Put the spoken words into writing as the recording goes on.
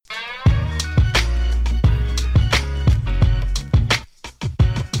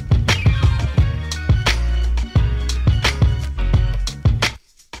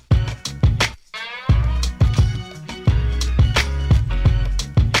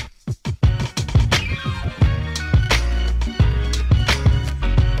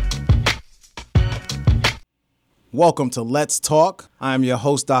Welcome to Let's Talk. I'm your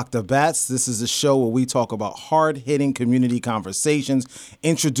host, Dr. Batts. This is a show where we talk about hard-hitting community conversations,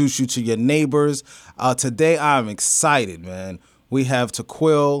 introduce you to your neighbors. Today, I'm excited, man. We have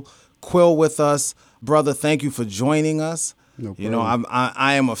Taquil with us. Brother, thank you for joining us. No problem. You know,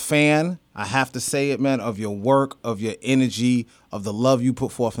 I am a fan. I have to say it, man, of your work, of your energy, of the love you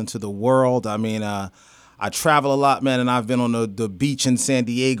put forth into the world. I mean, I travel a lot, man, and I've been on the beach in San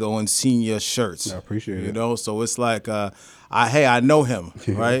Diego and seen your shirts. I appreciate it. You know, so it's like, I know him,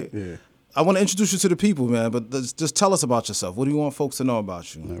 right? Yeah. I want to introduce you to the people, man, but just tell us about yourself. What do you want folks to know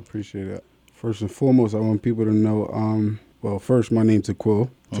about you? I appreciate it. First and foremost, I want people to know, first, my name's Taquil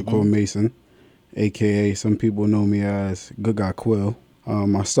Mason, a.k.a. some people know me as Good Guy Quill.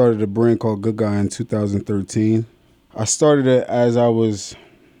 I started a brand called Good Guy in 2013. I started it as I was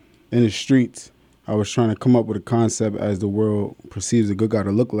in the streets. I was trying to come up with a concept as the world perceives a good guy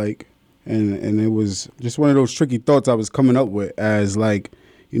to look like. And it was just one of those tricky thoughts I was coming up with as like,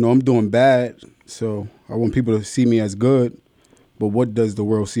 you know, I'm doing bad, so I want people to see me as good, but what does the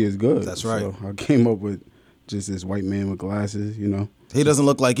world see as good? That's right. So I came up with just this white man with glasses, you know. He doesn't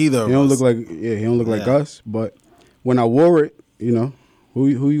look like either of us. He don't look like us, but when I wore it, you know, who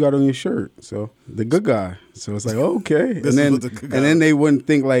you got on your shirt? So the good guy. So it's like, okay. and then they wouldn't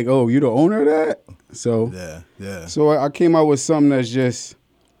think like, oh, you the owner of that? So yeah. So I came out with something that's just,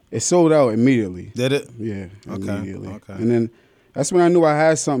 it sold out immediately. Did it? Yeah, immediately. Okay. And then that's when I knew I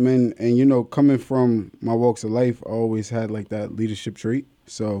had something. And you know, coming from my walks of life, I always had like that leadership trait.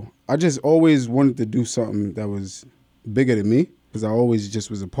 So I just always wanted to do something that was bigger than me, because I always just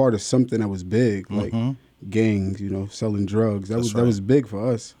was a part of something that was big, like gangs, you know, selling drugs. That was big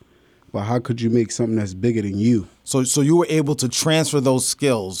for us. But how could you make something that's bigger than you? So you were able to transfer those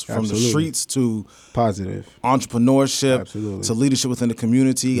skills from the streets to positive entrepreneurship, to leadership within the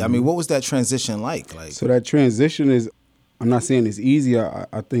community. Mm-hmm. I mean, what was that transition like? So that transition is, I'm not saying it's easy.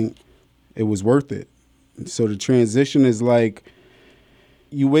 I think it was worth it. So the transition is like,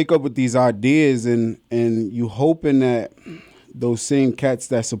 you wake up with these ideas and you hoping that those same cats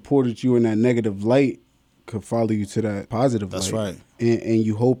that supported you in that negative light could follow you to that positive light. That's right. And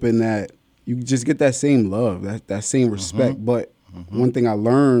you hoping that you just get that same love, that same respect. Mm-hmm. But one thing I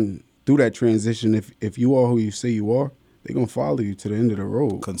learned through that transition, if you are who you say you are, they're going to follow you to the end of the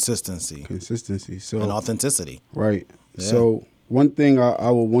road. Consistency. So, and authenticity. Right. Yeah. So one thing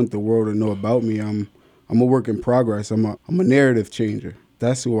I would want the world to know about me, I'm a work in progress. I'm a narrative changer.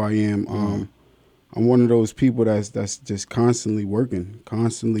 That's who I am. I'm one of those people that's just constantly working,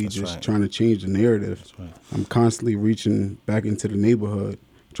 constantly trying to change the narrative. That's right. I'm constantly reaching back into the neighborhood,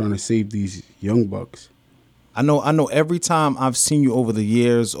 trying to save these young bucks. I know every time I've seen you over the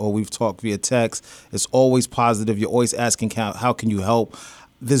years or we've talked via text, it's always positive. You're always asking, how can you help?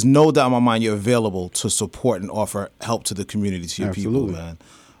 There's no doubt in my mind you're available to support and offer help to the community, to your people, man.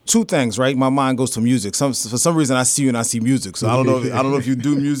 Two things, right? My mind goes to music. For some reason, I see you and I see music. So I don't know if you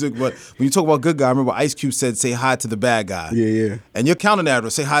do music, but when you talk about good guy, I remember Ice Cube said, "Say hi to the bad guy." Yeah. And your counter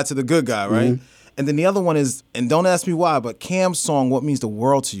narrative, say hi to the good guy, right? Mm-hmm. And then the other one is, and don't ask me why, but Cam's song, "What Means the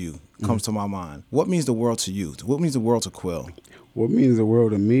World to You," comes to my mind. What means the world to you? What means the world to Quill? What means the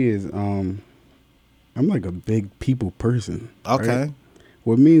world to me is, I'm like a big people person. Okay. Right?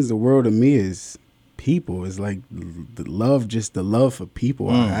 What means the world to me is people. Is like the love for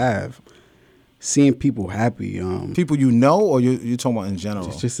people I have. Seeing people happy. People you know, or you're talking about in general?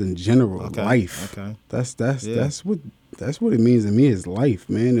 Just in general, life. Okay. That's what it means to me is life,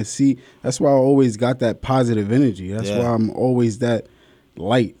 man. To see, that's why I always got that positive energy. That's why I'm always that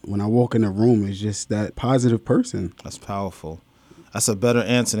light when I walk in a room. Is just that positive person. That's powerful. That's a better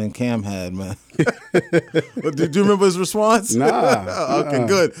answer than Cam had, man. Do you remember his response? Nah. Okay,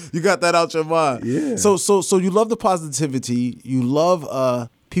 good. You got that out your mind. Yeah. So you love the positivity. You love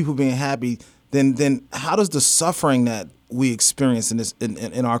people being happy. Then how does the suffering that we experience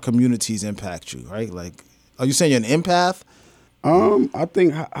in our communities impact you? Right? Like, are you saying you're an empath? I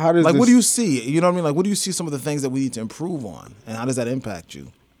think how does what do you see? You know what I mean? Like, what do you see some of the things that we need to improve on, and how does that impact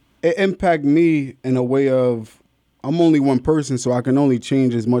you? It impact me in a way of, I'm only one person, so I can only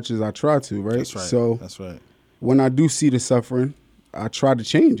change as much as I try to, right? That's right. So that's right. When I do see the suffering, I try to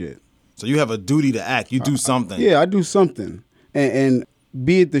change it. So you have a duty to act. You do something. I do something. And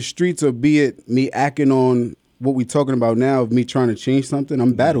be it the streets or be it me acting on what we're talking about now of me trying to change something,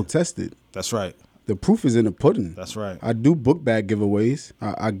 I'm battle tested. That's right. The proof is in the pudding. That's right. I do book bag giveaways.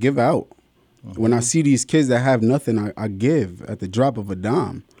 I give out. When I see these kids that have nothing, I give at the drop of a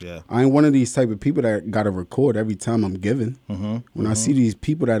dime. Yeah. I ain't one of these type of people that got to record every time I'm giving. When I see these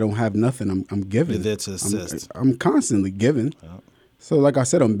people that don't have nothing, I'm giving. You're there to assist. I'm constantly giving. Yeah. So like I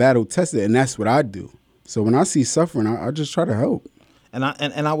said, I'm battle tested, and that's what I do. So when I see suffering, I just try to help. And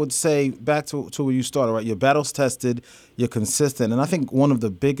I would say back to where you started, right? You're battles tested, you're consistent, and I think one of the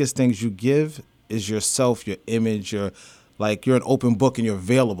biggest things you give is yourself, your image, you're an open book and you're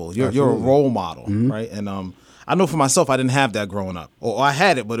available. You're a role model, right? And I know for myself, I didn't have that growing up, or I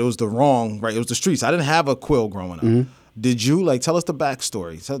had it, but it was the wrong, right? It was the streets. I didn't have a Quill growing up. Did you? Like, tell us the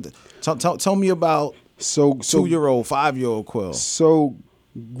backstory. Tell me about 2-year-old, 5-year-old Quill. So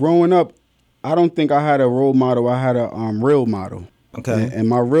growing up, I don't think I had a role model. I had a real model. Okay. And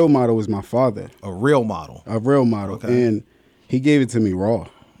my real model was my father. A real model. A real model. Okay. And he gave it to me raw.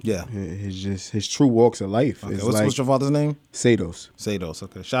 Yeah. His true walks of life. Okay. What's your father's name? Sados. Sados.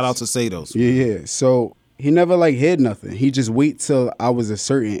 Okay. Shout out to Sados. Yeah. So he never hid nothing. He just wait till I was a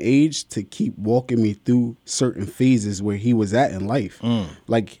certain age to keep walking me through certain phases where he was at in life.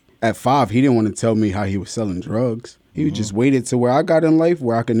 Like at 5, he didn't want to tell me how he was selling drugs. He just waited to where I got in life,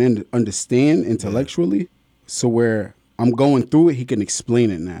 where I can understand intellectually. So where I'm going through it, he can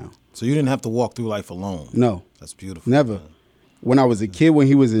explain it now. So you didn't have to walk through life alone. No. That's beautiful. Never. Man. When I was a kid, when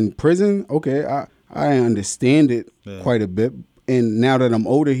he was in prison, okay, I understand it quite a bit. And now that I'm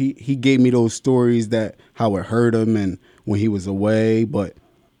older, he gave me those stories that how it hurt him and when he was away. But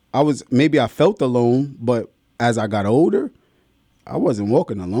I felt alone, but as I got older, I wasn't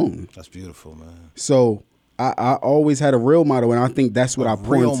walking alone. That's beautiful, man. So I always had a real model, and I think that's what I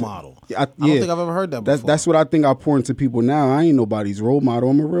pour into. Real model. I don't think I've ever heard that before. That's what I think I pour into people now. I ain't nobody's role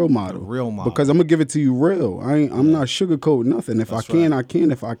model. I'm a real model. Real model. Because I'm gonna give it to you real. I'm not sugarcoating nothing. If I can, I can.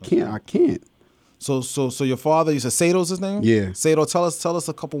 If I can't, I can't. So your father, you said Sado's his name? Yeah. Sado, tell us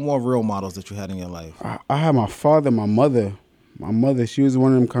a couple more real models that you had in your life. I had my father, my mother. My mother, she was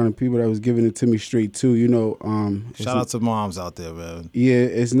one of them kind of people that was giving it to me straight too. You know, shout out to moms out there, man. Yeah,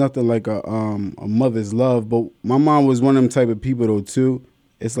 it's nothing like a mother's love, but my mom was one of them type of people though too.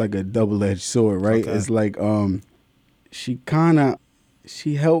 It's like a double-edged sword, right? Okay. It's like she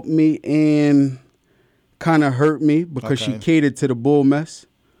helped me and kind of hurt me because she catered to the bull mess.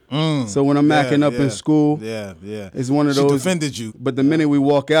 So when I'm acting up in school, it's one of those. She defended you, but the minute we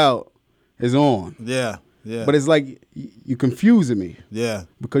walk out, it's on. Yeah. But it's like you confusing me. Yeah.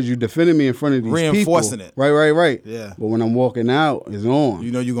 Because you defending me in front of these Reinforcing people. it. Right. Yeah. But when I'm walking out, it's on. You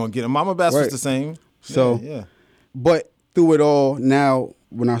know you're going to get it. Mama Bass was the same. So, but through it all, now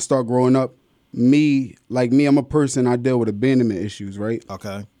when I start growing up, I'm a person, I deal with abandonment issues, right?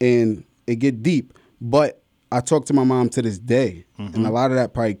 Okay. And it get deep. But I talk to my mom to this day. And a lot of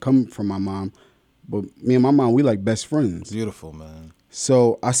that probably come from my mom. But me and my mom, we like best friends. Beautiful, man.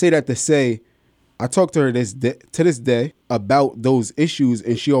 So I say that to say, I talk to her to this day about those issues,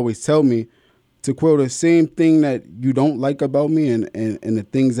 and she always tell me, Taquil, the same thing that you don't like about me and the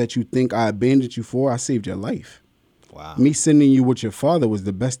things that you think I abandoned you for, I saved your life. Wow. Me sending you with your father was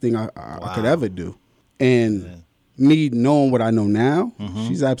the best thing I could ever do. And me knowing what I know now,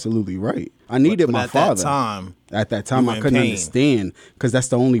 she's absolutely right. I needed my father. At that time, I couldn't understand because that's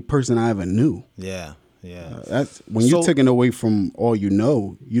the only person I ever knew. Yeah. Yeah, that's when you're taken away from all you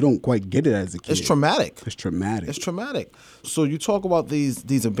know, you don't quite get it as a kid. It's traumatic. It's traumatic. So you talk about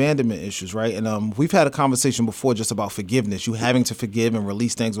these abandonment issues, right? And we've had a conversation before just about forgiveness, you having to forgive and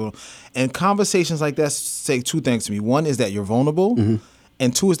release things. And conversations like that say two things to me. One is that you're vulnerable,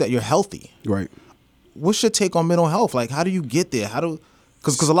 and two is that you're healthy. Right. What's your take on mental health? Like, how do you get there?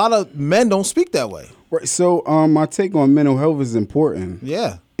 Because a lot of men don't speak that way. Right. So my take on mental health is important.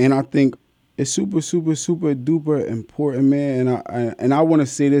 Yeah. And I think it's super, super, super duper important, man. And I want to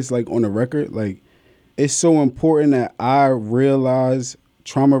say this like on the record, like it's so important that I realize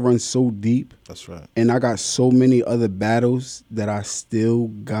trauma runs so deep. That's right. And I got so many other battles that I still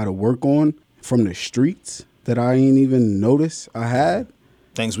got to work on from the streets that I ain't even noticed I had.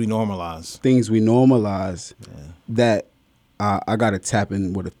 Things we normalize. That I got to tap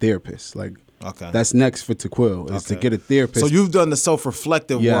in with a therapist. Like, okay. That's next for Taquil, is to get a therapist. So you've done the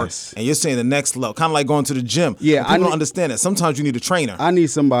self-reflective work, and you're saying the next level, kind of like going to the gym. Yeah, I don't understand that. Sometimes you need a trainer. I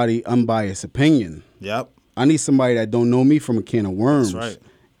need somebody unbiased opinion. Yep. I need somebody that don't know me from a can of worms. That's right.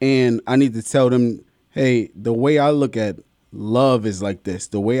 And I need to tell them, hey, the way I look at love is like this.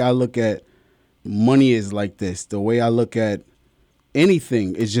 The way I look at money is like this. The way I look at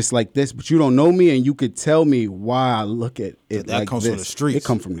anything is just like this, but you don't know me, and you could tell me why I look at it that like comes this. From the streets. It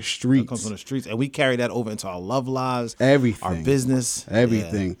comes from the streets. It comes from the streets, and we carry that over into our love lives, everything, our business,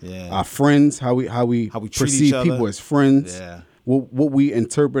 everything, yeah. Our friends, how we perceive people as friends, what we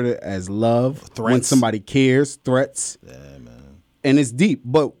interpret it as love, threats. When somebody cares, threats, man, and it's deep,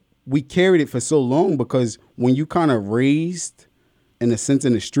 but we carried it for so long because when you kind of raised in a sense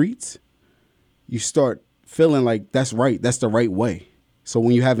in the streets, you start feeling like that's right, that's the right way. So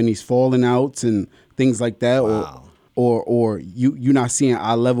when you're having these falling outs and things like that, Wow. or you're not seeing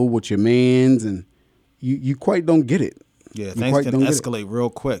eye level with your mans, and you quite don't get it. Yeah, You things quite can don't get escalate real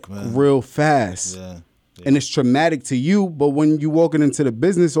quick, man. real fast. Yeah. And it's traumatic to you, but when you walking into the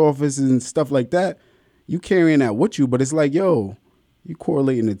business office and stuff like that, you carrying that with you. But it's like, yo, you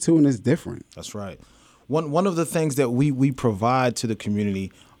correlating the two, and it's different. That's right. One of the things that we provide to the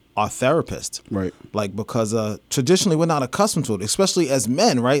community are therapists. Right. Like, because traditionally we're not accustomed to it, especially as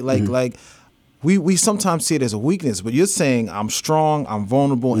men, right? Like we sometimes see it as a weakness, but you're saying I'm strong, I'm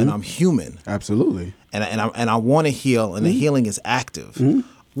vulnerable, and I'm human. Absolutely. And I want to heal, and the healing is active.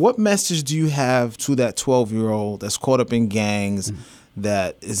 What message do you have to that 12-year-old that's caught up in gangs,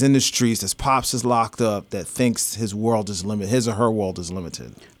 that is in the streets, that's pops is locked up, that thinks his world is limited, his or her world is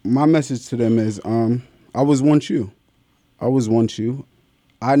limited? My message to them is, I was once you. I was once you.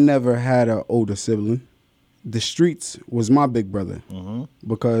 I never had an older sibling. The streets was my big brother.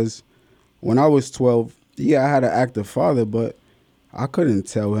 Because when I was 12, yeah, I had an active father, but I couldn't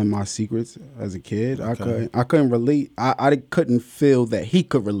tell him my secrets as a kid. Okay. I couldn't relate. I couldn't feel that he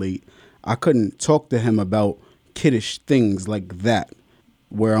could relate. I couldn't talk to him about kiddish things like that,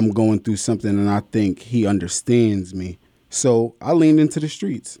 where I'm going through something and I think he understands me. So I leaned into the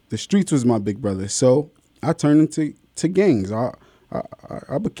streets. The streets was my big brother. So I turned into gangs.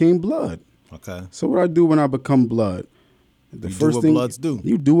 I became blood. Okay. So what I do when I become blood? The You first do what thing bloods do.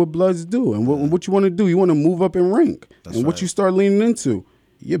 You do what bloods do. And what you want to do, you want to move up in rank. That's and what right. you start leaning into,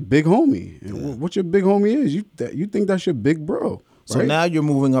 your big homie. And what your big homie is, you think that's your big bro. So right? now you're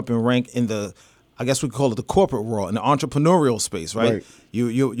moving up in rank in the, I guess we call it the corporate world, in the entrepreneurial space, right? Right.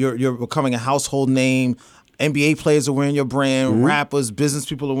 You're becoming a household name. NBA players are wearing your brand, rappers, business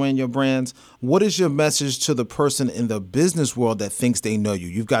people are wearing your brands. What is your message to the person in the business world that thinks they know you?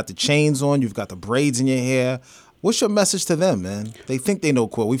 You've got the chains on, you've got the braids in your hair. What's your message to them, man? They think they know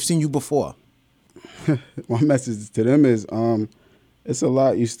Quill. We've seen you before. My message to them is, it's a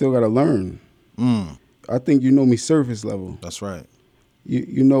lot you still got to learn. I think you know me surface level. That's right.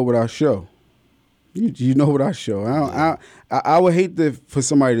 You know what I show. You know what I show. I would hate for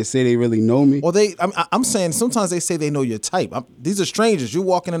somebody to say they really know me. Well, I'm saying sometimes they say they know your type. These are strangers. You're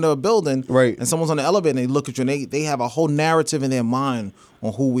walking into a building, Right. and someone's on the elevator and they look at you and they have a whole narrative in their mind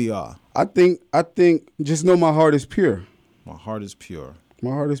on who we are. I think just know my heart is pure. My heart is pure.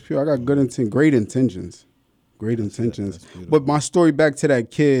 My heart is pure. I got great intentions. Great intentions. That's beautiful. But my story back to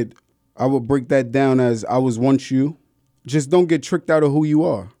that kid, I would break that down as I was once you. Just don't get tricked out of who you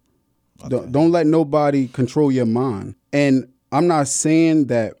are. Okay. Don't let nobody control your mind. And I'm not saying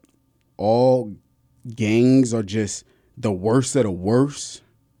that all gangs are just the worst of the worst.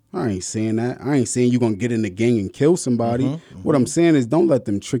 I ain't saying that. I ain't saying you're going to get in the gang and kill somebody. What I'm saying is don't let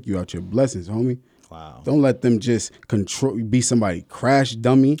them trick you out your blessings, homie. Wow. Don't let them just be somebody crash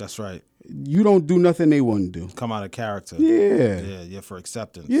dummy. That's right. You don't do nothing they wouldn't do. Come out of character. Yeah. Yeah, for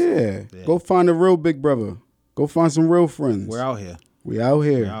acceptance. Yeah. Go find a real big brother. Go find some real friends. We're out here. We out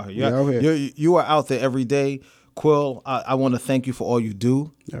here. We out here. You are out there every day. Quill, I want to thank you for all you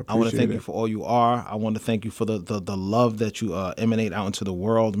do. I want to thank you for all you are. I want to thank you for the love that you emanate out into the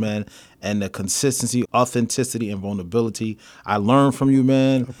world, man, and the consistency, authenticity, and vulnerability. I learned from you,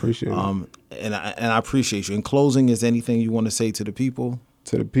 man. I appreciate it. And I appreciate you. In closing, is anything you want to say to the people?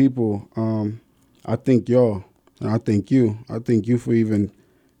 To the people, I thank y'all, and I thank you. I thank you for even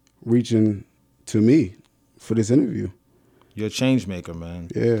reaching to me for this interview. You're a change maker, man.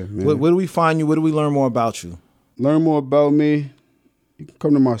 Yeah, man. Where do we find you? Where do we learn more about you? Learn more about me. You can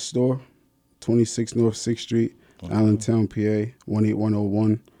come to my store, 26 North 6th Street, Allentown, PA,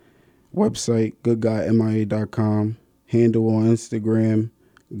 18101. Website, goodguymia.com. Handle on Instagram,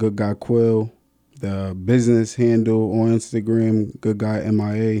 goodguyquill. The business handle on Instagram,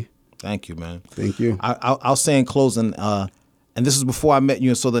 goodguymia. Thank you, man. Thank you. I'll say in closing, and this is before I met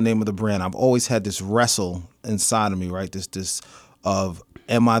you and saw the name of the brand, I've always had this wrestle inside of me, right? This of,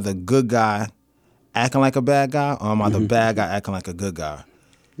 am I the good guy acting like a bad guy, or am I the bad guy acting like a good guy?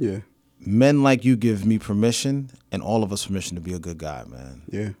 Yeah. Men like you give me permission, and all of us permission to be a good guy, man.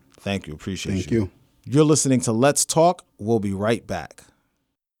 Yeah. Thank you. Appreciate Thank you. You're listening to Let's Talk. We'll be right back.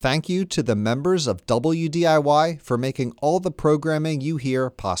 Thank you to the members of WDIY for making all the programming you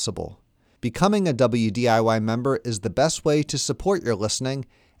hear possible. Becoming a WDIY member is the best way to support your listening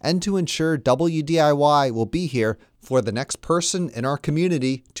and to ensure WDIY will be here for the next person in our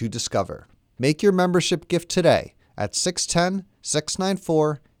community to discover. Make your membership gift today at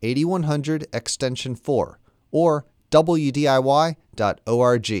 610-694-8100 extension 4 or WDIY.org.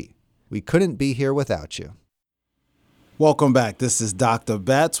 We couldn't be here without you. Welcome back. This is Dr.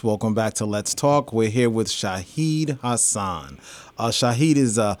 Betts. Welcome back to Let's Talk. We're here with Shaheid Hasan. Shaheid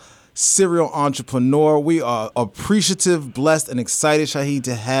is a serial entrepreneur. We are appreciative, blessed, and excited, Shaheid,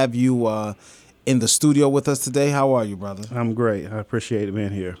 to have you in the studio with us today. How are you, brother? I'm great. I appreciate it being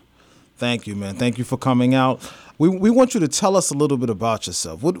here. Thank you, man. Thank you for coming out. We want you to tell us a little bit about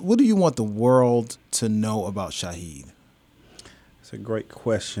yourself. What do you want the world to know about Shaheid? It's a great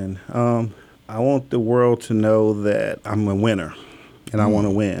question. I want the world to know that I'm a winner and I want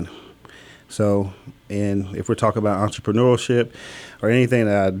to win. So, and if we're talking about entrepreneurship or anything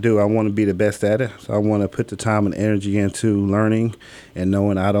that I do, I want to be the best at it. So I want to put the time and energy into learning and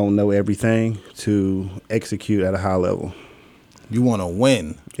knowing I don't know everything to execute at a high level. You want to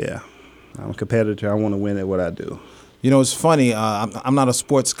win. Yeah. I'm a competitor. I want to win at what I do. You know, it's funny. I'm not a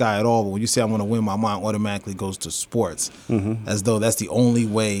sports guy at all, but when you say I want to win, my mind automatically goes to sports, as though that's the only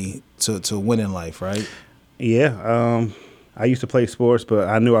way to win in life, right? Yeah. I used to play sports, but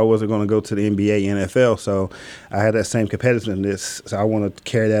I knew I wasn't going to go to the NBA, NFL, so I had that same competitiveness. So I want to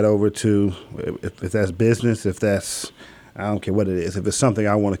carry that over to if that's business, if that's I don't care what it is. If it's something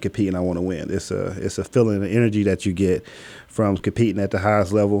I want to compete and I want to win, it's a feeling, an energy that you get from competing at the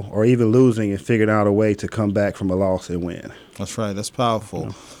highest level, or even losing and figuring out a way to come back from a loss and win. That's right. That's powerful.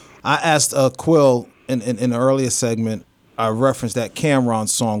 Yeah. I asked Quill in the earlier segment. I referenced that Cameron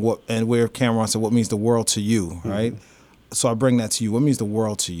song, where Cameron said, "What means the world to you?" Right. So I bring that to you. What means the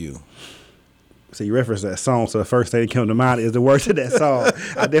world to you? So you referenced that song. So the first thing that came to mind is the words of that song.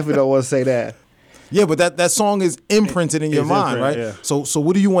 I definitely don't want to say that. Yeah, but that song is imprinted in your mind, right? Yeah. So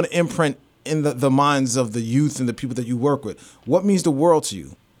what do you want to imprint in the minds of the youth and the people that you work with? What means the world to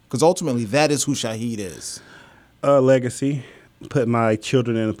you? Because ultimately, that is who Shaheid is. Legacy. Put my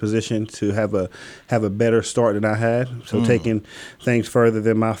children in a position to have a better start than I had. So taking things further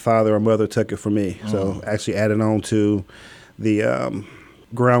than my father or mother took it for me. So actually adding on to the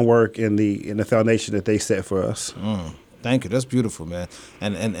groundwork and the foundation that they set for us. Thank you. That's beautiful, man.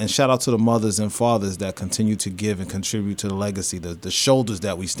 And shout out to the mothers and fathers that continue to give and contribute to the legacy, the shoulders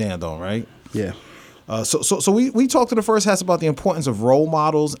that we stand on, right? Yeah. So we talked in the first half about the importance of role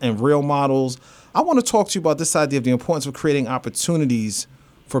models and real models. I want to talk to you about this idea of the importance of creating opportunities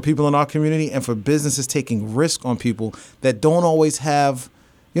for people in our community and for businesses taking risk on people that don't always have,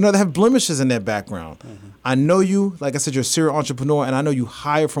 they have blemishes in their background. I know you, like I said, you're a serial entrepreneur, and I know you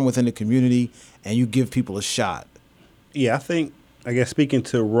hire from within the community and you give people a shot. Yeah, I guess speaking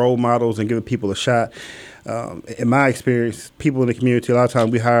to role models and giving people a shot, in my experience, people in the community, a lot of times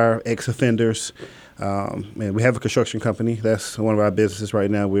we hire ex-offenders. And we have a construction company. That's one of our businesses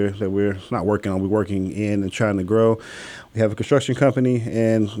right now we're not working on. We're working in and trying to grow. We have a construction company,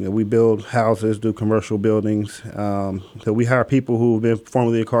 and we build houses, do commercial buildings. So we hire people who have been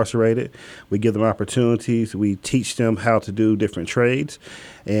formerly incarcerated. We give them opportunities. We teach them how to do different trades.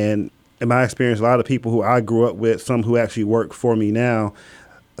 And in my experience, a lot of people who I grew up with, some who actually work for me now,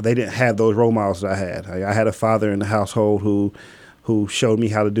 they didn't have those role models that I had. I had a father in the household who showed me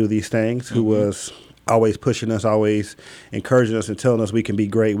how to do these things, who was always pushing us, always encouraging us and telling us we can be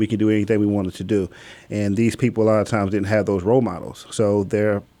great, we can do anything we wanted to do. And these people a lot of times didn't have those role models. So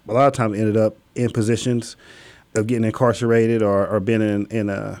they're a lot of times ended up in positions of getting incarcerated or being in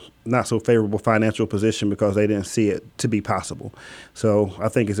a not so favorable financial position because they didn't see it to be possible. So I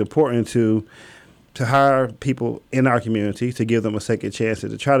think it's important to hire people in our community, to give them a second chance,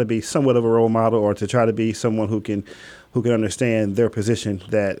 and to try to be somewhat of a role model, or to try to be someone who can understand their position,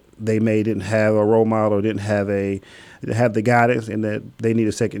 that they didn't have a role model, or didn't have the guidance, and that they need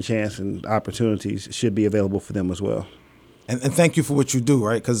a second chance, and opportunities should be available for them as well. And thank you for what you do,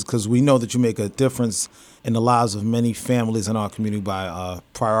 right? Because we know that you make a difference in the lives of many families in our community by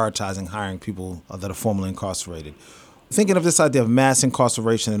prioritizing hiring people that are formerly incarcerated. Thinking of this idea of mass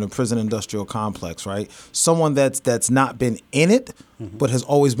incarceration in a prison industrial complex, right? Someone that's not been in it, but has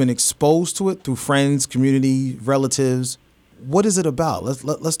always been exposed to it through friends, community, relatives. What is it about?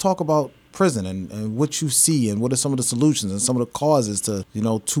 Let's talk about prison and what you see, and what are some of the solutions and some of the causes to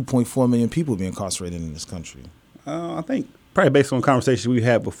 2.4 million people being incarcerated in this country. I think probably based on conversations we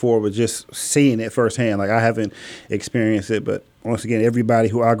had before, but just seeing it firsthand. Like, I haven't experienced it, but once again, everybody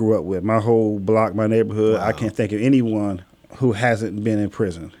who I grew up with, my whole block, my neighborhood, wow. I can't think of anyone who hasn't been in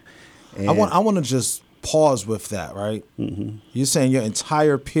prison. And I want to just pause with that, right? You're saying your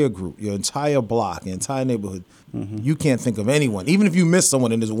entire peer group, your entire block, your entire neighborhood, you can't think of anyone, even if you miss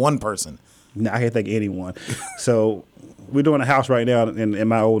someone and there's one person. No, I can't think of anyone. So we're doing a house right now in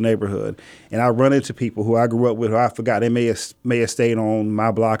my old neighborhood, and I run into people who I grew up with who I forgot. They may have stayed on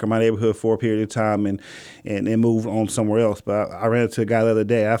my block or my neighborhood for a period of time and moved on somewhere else. But I ran into a guy the other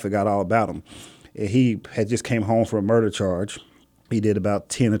day. I forgot all about him. He had just came home from a murder charge. He did about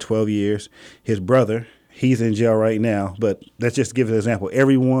 10 or 12 years. His brother, he's in jail right now. But let's just give an example.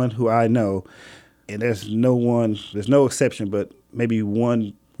 Everyone who I know, and there's no exception, but maybe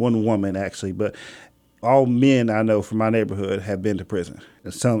one woman actually, but all men I know from my neighborhood have been to prison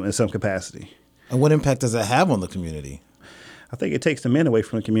in some capacity. And what impact does that have on the community? I think it takes the men away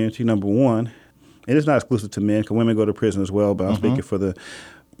from the community, number one. And it's not exclusive to men, because women go to prison as well, but I'm speaking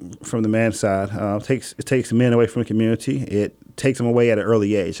from the man's side. It takes men away from the community. It takes them away at an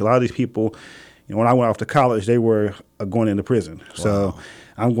early age. A lot of these people, when I went off to college, they were going into prison. Wow. So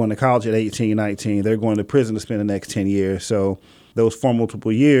I'm going to college at 18, 19. They're going to prison to spend the next 10 years. So those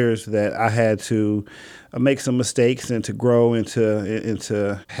multiple years that I had to make some mistakes and to grow and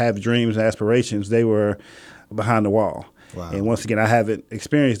to have dreams and aspirations, they were behind the wall. Wow. And once again, I haven't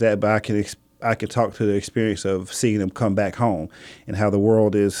experienced that, but I can talk to the experience of seeing them come back home and how the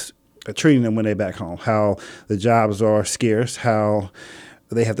world is treating them when they're back home, how the jobs are scarce, how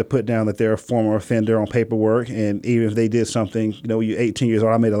they have to put down that they're a former offender on paperwork. And even if they did something, you're 18 years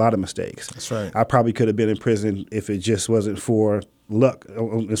old, I made a lot of mistakes. That's right. I probably could have been in prison if it just wasn't for luck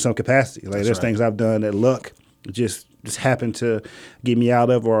in some capacity. Like, there's things I've done that luck just happened to get me out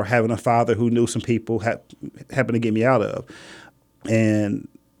of, or having a father who knew some people happened to get me out of. And,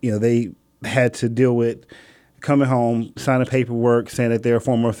 they had to deal with coming home, signing paperwork, saying that they're a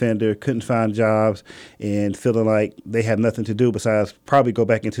former offender, couldn't find jobs, and feeling like they had nothing to do besides probably go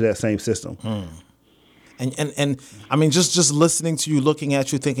back into that same system. And I mean, just listening to you, looking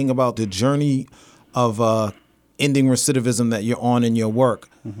at you, thinking about the journey of ending recidivism that you're on in your work,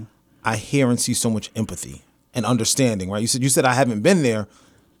 I hear and see so much empathy and understanding, right? You said I haven't been there,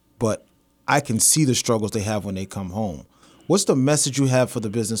 but I can see the struggles they have when they come home. What's the message you have for the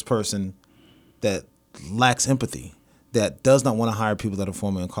business person that lacks empathy, that does not want to hire people that are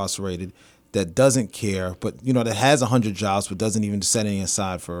formerly incarcerated, that doesn't care, but that has 100 jobs but doesn't even set any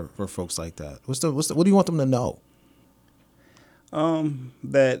aside for folks like that? What do you want them to know?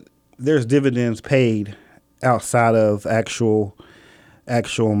 That there's dividends paid outside of actual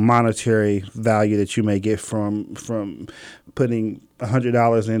monetary value that you may get from putting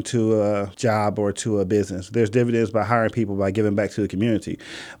 $100 into a job or to a business. There's dividends by hiring people, by giving back to the community,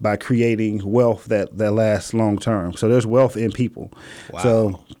 by creating wealth that lasts long term. So there's wealth in people. Wow.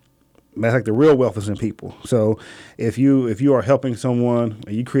 So that's like the real wealth is in people. So if you are helping someone,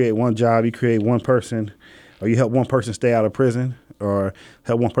 you create one job, you create one person, or you help one person stay out of prison, or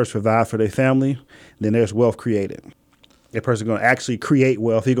help one person provide for their family, then there's wealth created. That person's going to actually create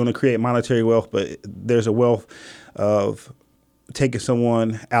wealth. He's going to create monetary wealth, but there's a wealth of taking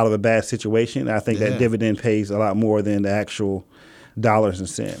someone out of a bad situation. I think that dividend pays a lot more than the actual dollars and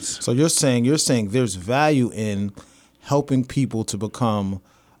cents. So you're saying there's value in helping people to become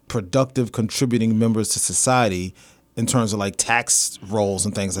productive, contributing members to society in terms of like tax rolls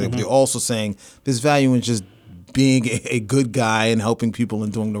and things like that. But you're also saying there's value in just being a good guy and helping people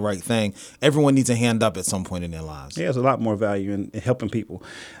and doing the right thing. Everyone needs a hand up at some point in their lives. Yeah, there's a lot more value in helping people.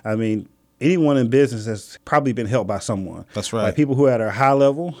 I mean, anyone in business has probably been helped by someone. That's right. Like people who are at a high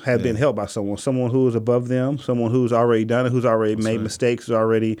level have been helped by someone who is above them, someone who's already done it, who's already made mistakes, who's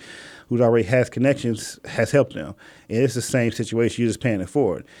already has connections, has helped them. And it's the same situation. You're just paying it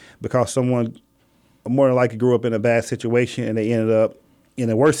forward. Because someone more than likely grew up in a bad situation and they ended up in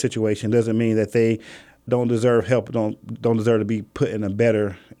a worse situation doesn't mean that they don't deserve help, don't deserve to be put in a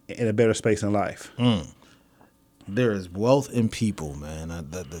better space in life. There is wealth in people, man.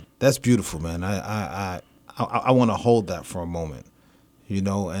 That's beautiful, man. I want to hold that for a moment,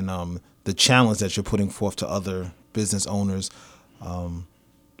 and the challenge that you're putting forth to other business owners.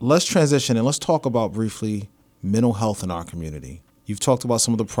 Let's transition and let's talk about briefly mental health in our community. You've talked about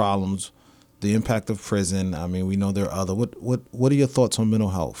some of the problems, the impact of prison. I mean, we know there are other. What are your thoughts on mental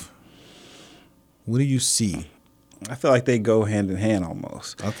health? What do you see? I feel like they go hand in hand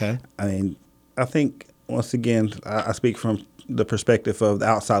almost. Okay. I mean, I think, once again, I speak from the perspective of the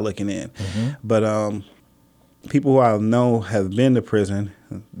outside looking in. But people who I know have been to prison,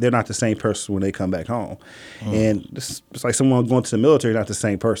 they're not the same person when they come back home. And it's like someone going to the military, not the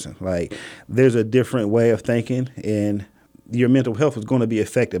same person. Like, there's a different way of thinking, and your mental health is going to be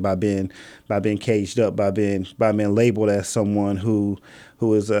affected by being caged up, by being labeled as someone who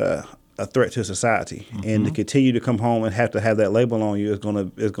is a threat to society. And to continue to come home and have to have that label on you is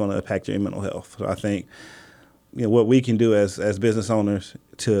going to impact your mental health. So I think what we can do as business owners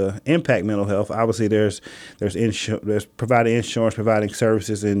to impact mental health, obviously there's providing insurance, providing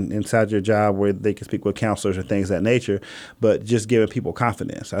services inside your job where they can speak with counselors and things of that nature, but just giving people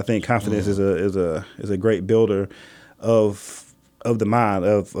confidence. I think confidence is a great builder of of the mind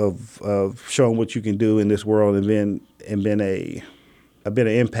of showing what you can do in this world and been a bit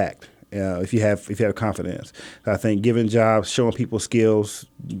of impact. If you have confidence, I think giving jobs, showing people skills,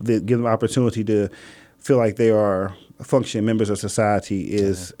 give them opportunity to feel like they are functioning members of society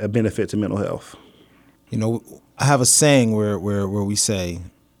is a benefit to mental health. You know, I have a saying where we say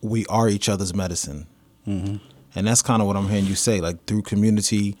we are each other's medicine, and that's kind of what I'm hearing you say. Like through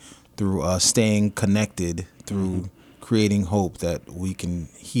community, through staying connected, through creating hope, that we can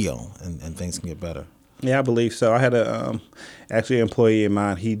heal and things can get better. Yeah, I believe so. I had actually an employee of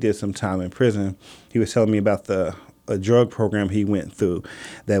mine. He did some time in prison. He was telling me about a drug program he went through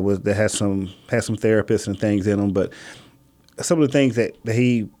that had some therapists and things in them. But some of the things that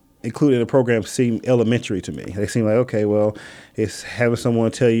he included in the program seemed elementary to me. They seemed like, okay, well, it's having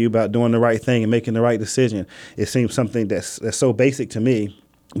someone tell you about doing the right thing and making the right decision. It seems something that's so basic to me.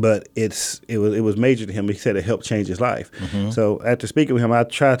 But it was major to him. He said it helped change his life. So after speaking with him, I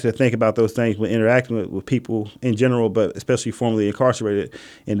tried to think about those things when interacting with people in general, but especially formerly incarcerated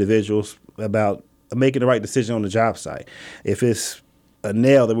individuals, about making the right decision on the job site. If it's a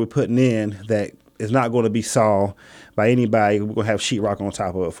nail that we're putting in that is not going to be saw by anybody, we're going to have sheetrock on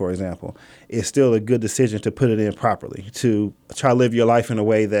top of it, for example, it's still a good decision to put it in properly, to try to live your life in a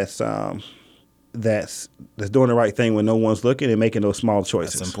way that's doing the right thing when no one's looking and making those small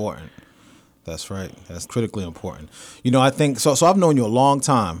choices. That's important. That's right. That's critically important. You know, I think so. I've known you a long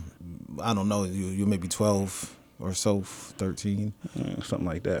time. I don't know. You maybe 12 or so, 13, something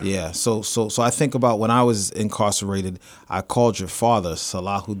like that. Yeah. So I think about when I was incarcerated. I called your father,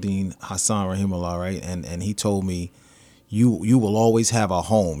 Shaheid Hasan, rahimahullah, right? And he told me, "You will always have a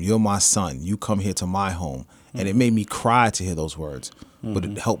home. You're my son. You come here to my home." And it made me cry to hear those words, but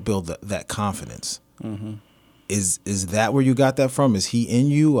it helped build that confidence. Is that where you got that from? Is he in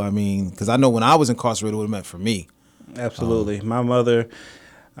you? I mean, because I know when I was incarcerated, what it meant for me. Absolutely. My mother,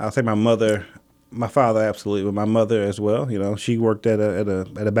 I'll say my father, absolutely, but my mother as well. You know, she worked at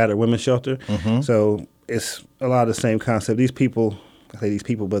a battered women's shelter. So it's a lot of the same concept. These people, I say these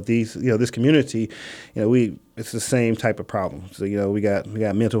people, but this community, it's the same type of problem. So, we got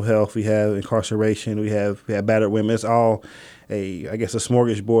mental health, we have incarceration, we have battered women. It's all a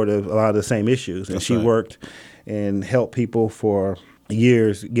smorgasbord of a lot of the same issues. And she worked and helped people for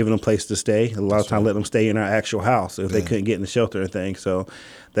years, giving them a place to stay. A lot of times, let them stay in our actual house if they couldn't get in the shelter and things. So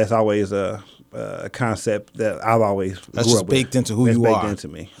that's always a concept that I've always that's grew just up baked with. into who that's you baked are. Into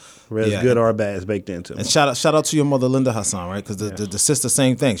me. Whether it's good or bad, it's baked into me. And shout out to your mother, Linda Hassan, right? Because the sister,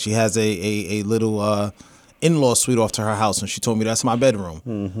 same thing. She has a little in-law suite off to her house, and she told me that's my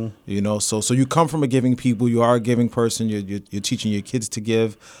bedroom. So you come from a giving people. You are a giving person. You're teaching your kids to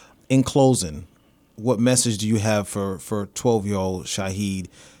give. In closing, what message do you have for 12-year-old Shaheid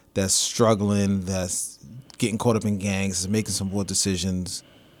that's struggling, that's getting caught up in gangs, is making some poor decisions?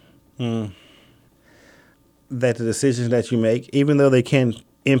 That the decisions that you make, even though they can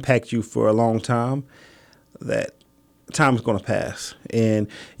impact you for a long time, that time is going to pass, and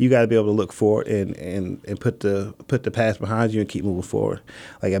you got to be able to look forward and put the past behind you and keep moving forward.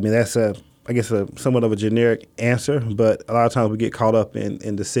 That's a somewhat of a generic answer, but a lot of times we get caught up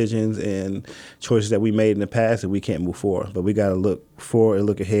in decisions and choices that we made in the past and we can't move forward. But we got to look forward and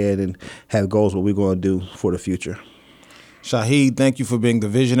look ahead and have goals what we're going to do for the future. Shaheid, thank you for being the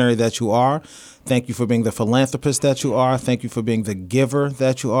visionary that you are. Thank you for being the philanthropist that you are. Thank you for being the giver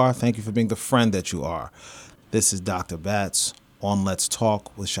that you are. Thank you for being the friend that you are. This is Dr. Batts on Let's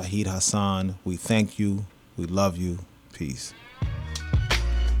Talk with Shaheid Hasan. We thank you. We love you. Peace.